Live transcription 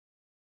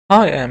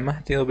Hi, I'm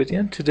Mahdi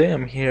and today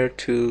I'm here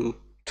to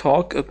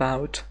talk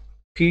about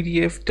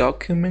PDF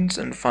documents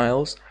and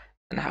files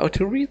and how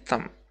to read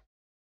them.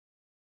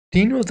 Do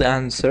you know the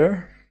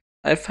answer?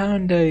 I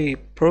found a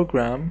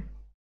program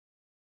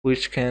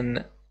which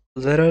can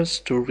let us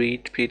to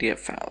read PDF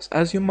files.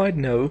 As you might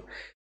know,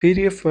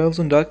 PDF files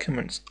and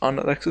documents are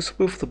not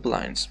accessible for the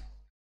blinds.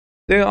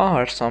 They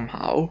are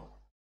somehow,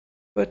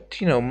 but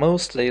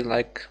mostly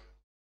like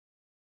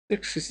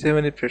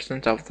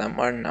 60-70% of them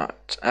are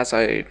not, as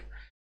I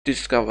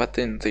discovered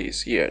in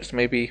these years.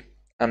 Maybe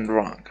I'm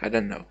wrong, I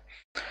don't know.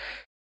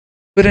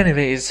 But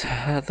anyways,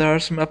 there are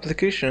some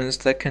applications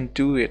that can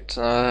do it.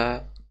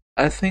 I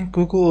think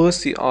Google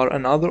OCR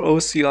and other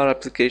OCR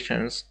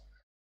applications.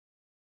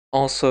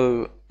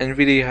 Also,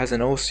 NVIDIA has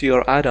an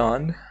OCR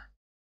add-on.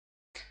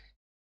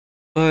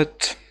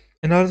 But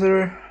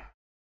another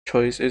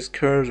choice is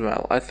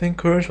kurzweil. I think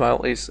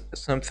kurzweil is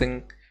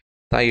something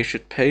that you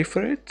should pay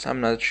for it. I'm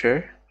not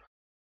sure.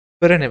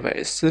 But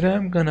anyways, today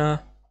I'm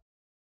gonna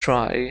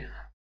try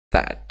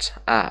that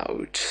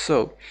out.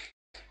 So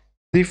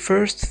the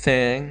first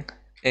thing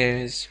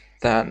is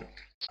that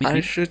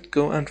I should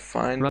go and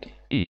find the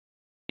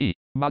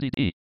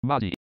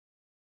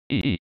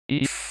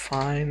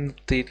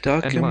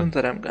document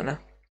that I'm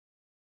gonna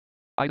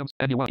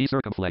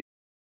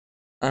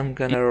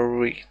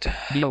read.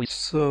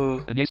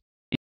 So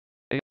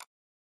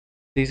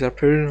these are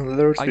period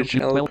alerts which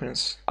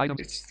eloquence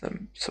reads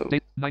them. So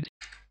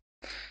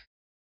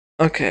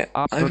okay,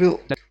 I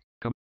will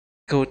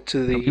go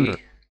to the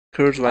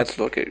kurzweil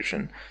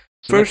location.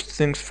 First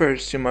things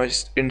first, you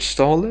must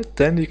install it,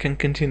 then you can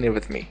continue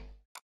with me.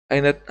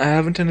 I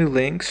haven't any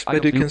links,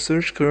 but you can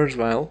search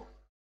kurzweil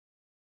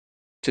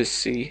to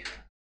see.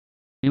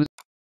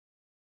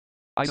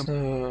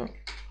 So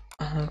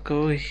I'll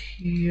go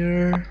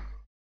here.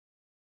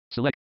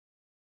 Select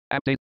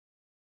update.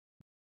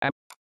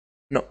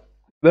 No,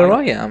 where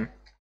I am.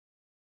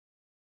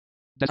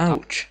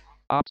 Ouch.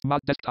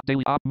 Desktop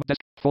daily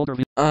folder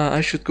view.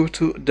 I should go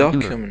to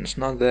documents,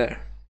 not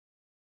there.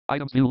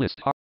 Items view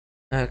list.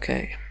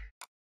 Okay.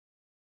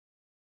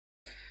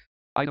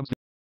 Items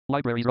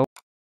library row.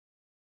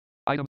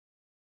 Item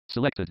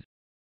selected.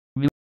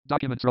 View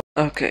documents row.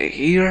 Okay,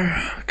 here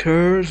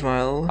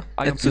kurzweil.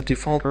 It's the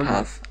default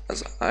path,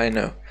 as I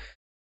know.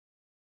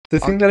 The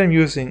thing that I'm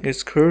using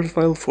is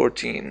kurzweil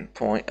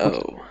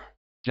 14.0.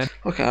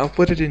 Okay, I'll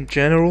put it in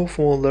general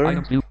folder.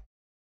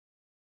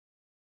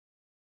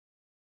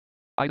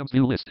 Items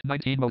view list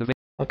 19 motivation.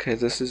 Okay,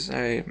 this is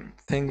a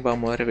thing about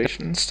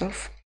motivation and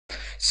stuff.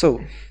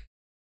 So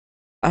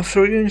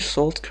after you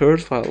installed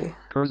kurzweil,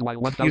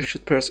 you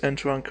should press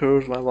enter on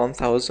kurzweil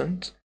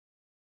 1000.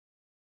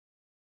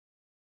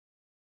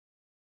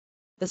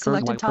 The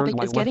selected topic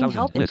is getting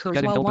help in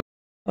kurzweil 1.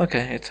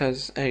 Okay, it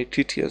has a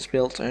TTS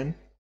built in.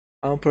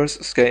 I'll press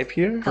escape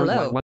here.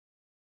 Hello.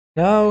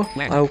 Now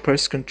I'll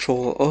press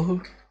Ctrl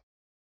O.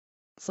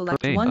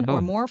 Select one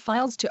or more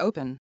files to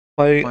open.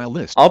 By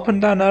up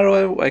and down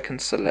arrow, I can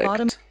select.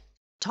 Bottom,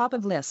 top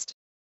of list.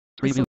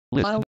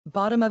 File,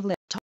 bottom of list.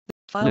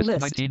 File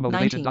list 19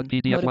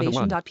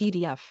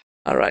 motivation.pdf.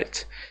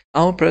 Alright,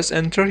 I'll press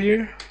enter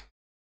here.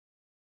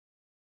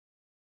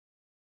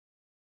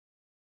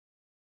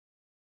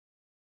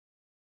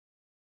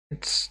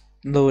 It's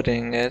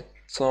loading it,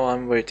 so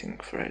I'm waiting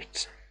for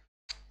it.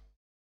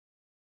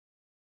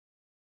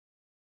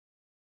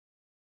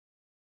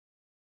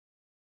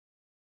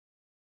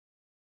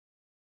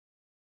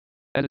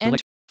 Enter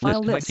file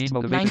list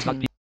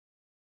 19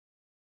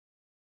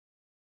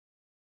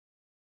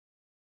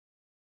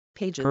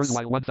 pages.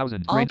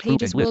 All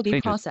pages will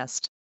be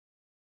processed.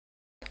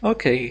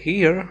 Okay,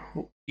 here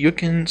you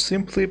can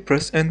simply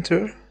press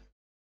enter,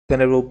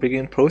 then it will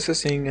begin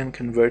processing and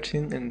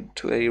converting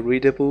into a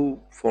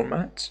readable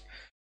format,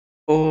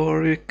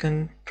 or you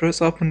can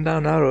press up and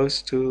down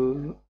arrows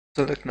to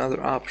select another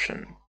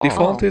option.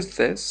 Default is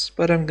this,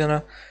 but I'm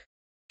gonna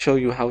show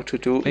you how to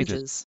do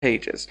pages.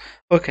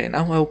 Okay,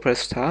 now I'll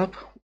press tab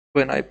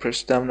when I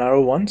press down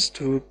arrow once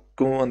to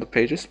go on the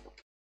pages.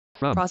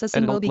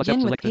 Processing will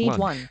begin with page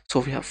 1. So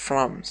we have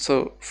from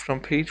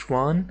page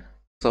 1,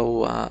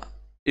 so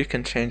you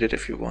can change it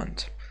if you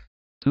want.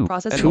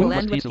 Processing will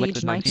end with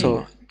page 19.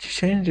 So to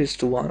change this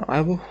to 1,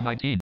 I will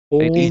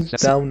hold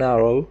down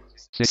arrow.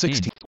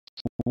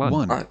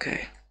 61.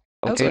 Okay.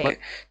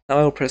 Now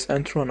I'll press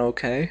enter on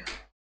OK.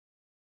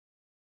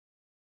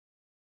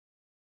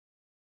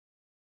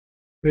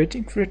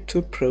 Waiting for it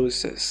to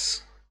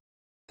process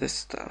this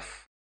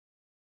stuff.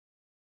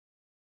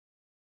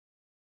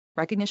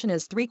 Recognition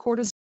is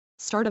 3/4.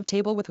 Start of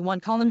table with 1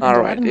 column.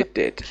 Alright, it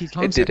did.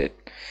 It did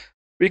it.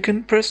 We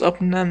can press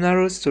up and down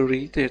arrows to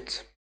read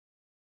it.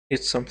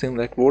 It's something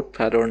like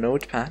WordPad or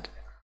Notepad.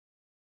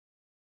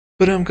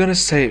 But I'm gonna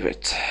save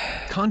it.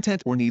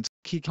 Content or needs,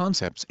 key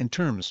concepts and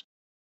terms.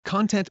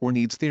 Content or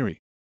needs theory.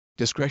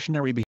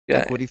 Discretionary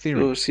equity theory.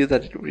 You'll see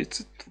that it reads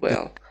it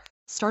well.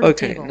 Start of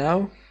table. Okay,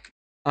 now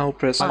I'll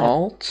press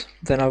Alt,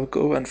 then I'll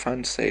go and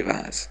find Save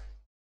As.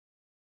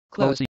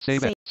 Close.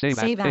 Save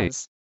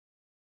as.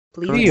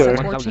 Please Here,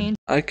 or change.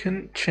 I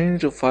can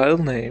change the file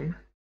name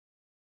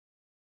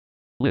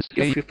List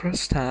If you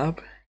press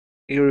tab,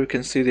 here you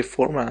can see the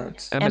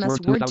formats. MS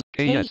Word 2000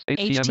 KS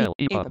HTML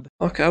EPUB.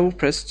 Okay, I will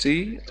press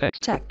T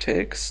Text. for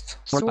text.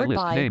 Sort by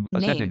list. Name.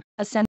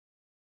 Ascending.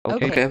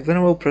 Okay, then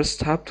I will press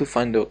tab to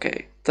find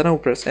OK. Then I will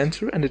press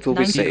enter and it will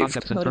be saved.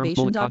 Concepts and terms,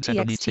 bullet content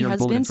on each series,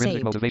 bullet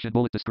intrinsic motivation,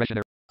 bullet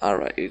discretionary.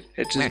 Alright,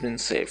 it has been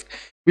saved.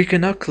 We can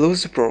now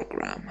close the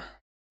program.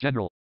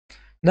 General.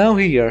 Now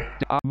here,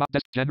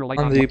 General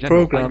on the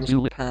program's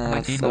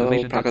path of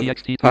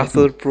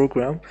the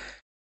program,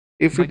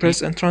 if we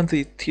press enter on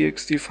the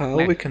txt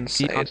file, we can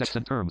say concepts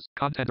and terms,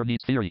 content or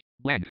needs theory,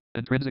 blank,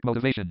 intrinsic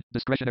motivation,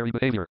 discretionary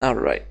behavior.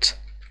 Alright.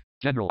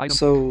 General item.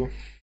 So,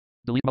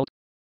 delete mode.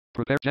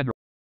 Prepare general.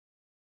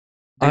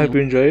 I hope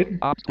you enjoyed,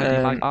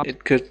 and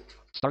it could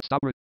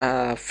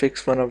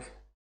fix one of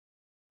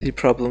the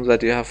problems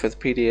that you have with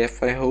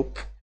PDF. I hope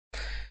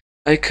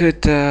I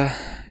could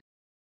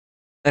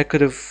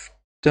have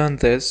done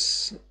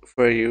this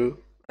for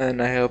you, and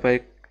I hope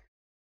I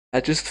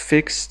just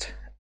fixed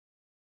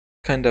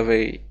kind of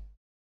a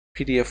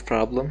PDF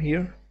problem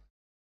here.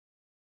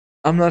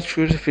 I'm not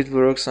sure if it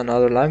works on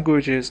other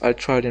languages. I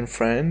tried in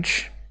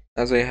French,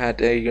 as I had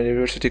a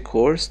university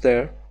course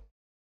there,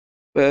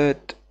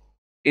 but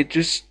it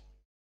just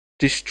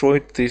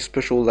destroyed the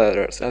special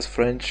letters, as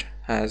French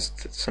has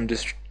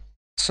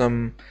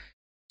some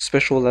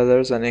special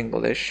letters in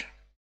English.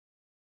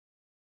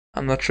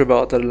 I'm not sure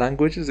about other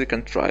languages. You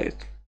can try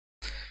it.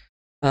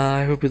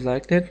 I hope you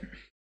liked it,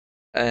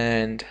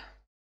 and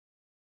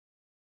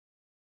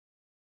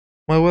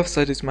my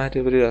website is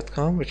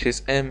mahdi.com, which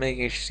is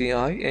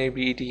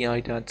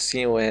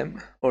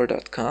mahdiabedi.com or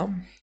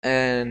 .com,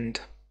 and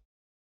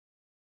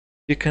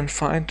you can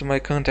find my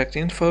contact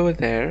info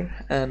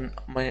there and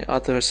my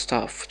other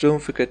stuff.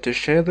 Don't forget to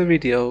share the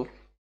video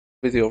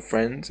with your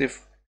friends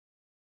if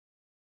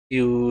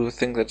you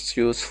think that's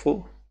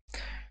useful.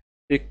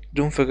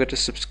 Don't forget to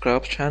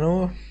subscribe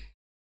channel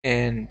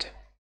and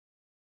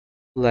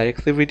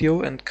like the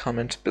video and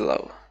comment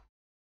below.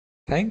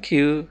 Thank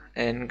you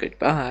and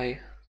goodbye.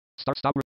 Stop.